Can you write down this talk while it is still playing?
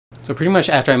So pretty much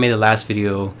after I made the last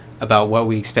video about what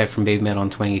we expect from Baby Metal in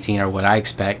 2018, or what I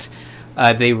expect,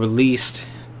 they released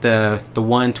the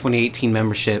One 2018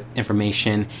 membership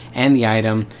information and the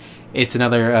item. It's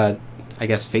another, I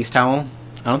guess, face towel.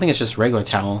 I don't think it's just regular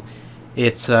towel.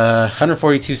 It's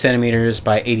 142 centimeters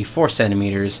by 84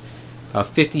 centimeters, about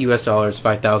 50 US dollars,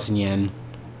 5,000 yen.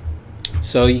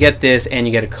 So you get this and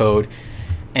you get a code,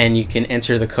 and you can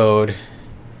enter the code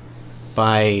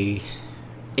by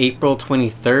April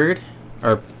 23rd,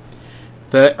 or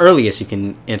the earliest you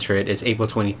can enter it is April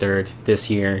 23rd this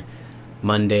year,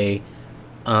 Monday.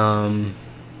 And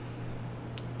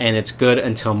it's good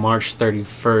until March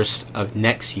 31st of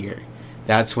next year.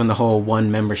 That's when the whole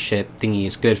One membership thingy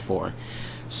is good for.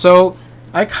 So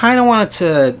I kind of wanted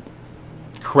to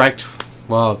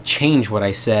change what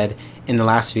I said in the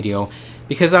last video,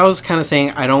 because I was kind of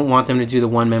saying I don't want them to do the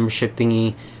One membership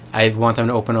thingy. I want them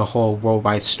to open a whole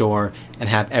worldwide store and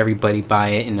have everybody buy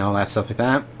it and all that stuff like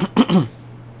that.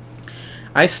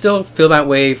 I still feel that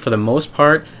way for the most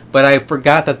part, but I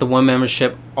forgot that the One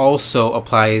membership also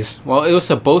applies, well, it was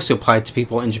supposed to apply to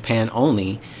people in Japan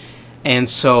only, and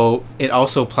so it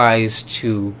also applies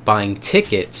to buying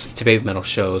tickets to Baby Metal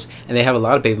shows, and they have a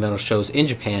lot of Baby Metal shows in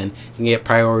Japan. You can get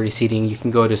priority seating, you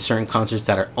can go to certain concerts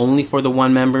that are only for the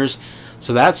One members,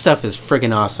 so that stuff is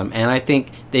friggin' awesome, and I think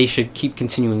they should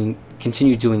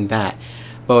continue doing that.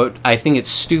 But I think it's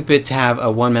stupid to have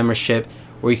a One membership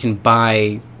where you can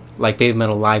buy like Baby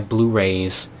Metal Live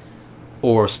Blu-rays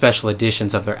or special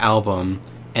editions of their album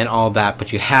and all that,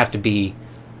 but you have to be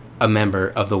a member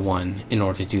of the One in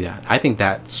order to do that. I think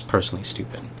that's personally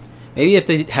stupid. Maybe if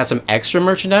they had some extra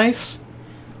merchandise,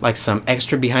 like some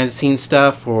extra behind the scenes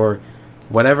stuff or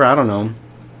whatever, I don't know,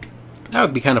 that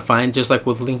would be kind of fine, just like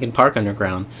with Linkin Park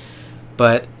Underground.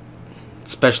 But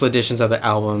special editions of the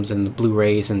albums and the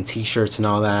Blu-rays and t-shirts and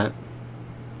all that,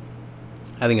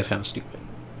 I think it's kind of stupid.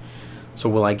 So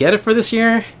will I get it for this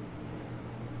year?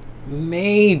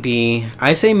 Maybe.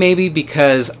 I say maybe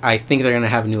because I think they're going to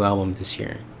have a new album this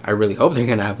year. I really hope they're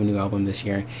going to have a new album this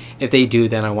year. If they do,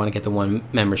 then I want to get the One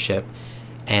membership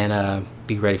and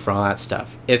be ready for all that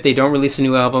stuff. If they don't release a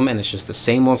new album and it's just the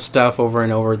same old stuff over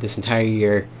and over this entire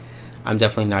year, I'm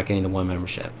definitely not getting the One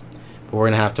membership. But we're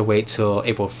going to have to wait till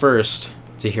April 1st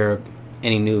to hear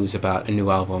any news about a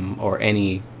new album or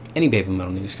any Baby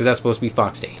Metal news, because that's supposed to be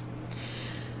Fox Day.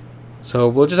 So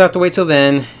we'll just have to wait till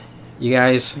then. You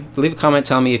guys, leave a comment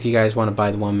telling me if you guys want to buy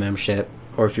the One membership,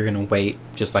 or if you're going to wait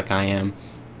just like I am,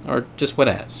 or just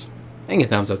whatevs. And give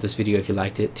a thumbs up this video if you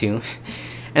liked it too.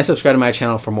 And subscribe to my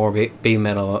channel for more Baby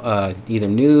Metal either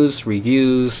news,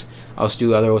 reviews. I'll also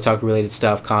do other otaku related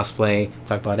stuff, cosplay,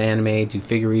 talk about anime, do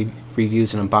figure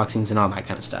reviews and unboxings and all that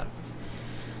kind of stuff.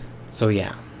 So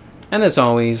yeah. And as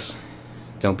always,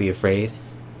 don't be afraid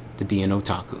to be an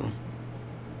otaku.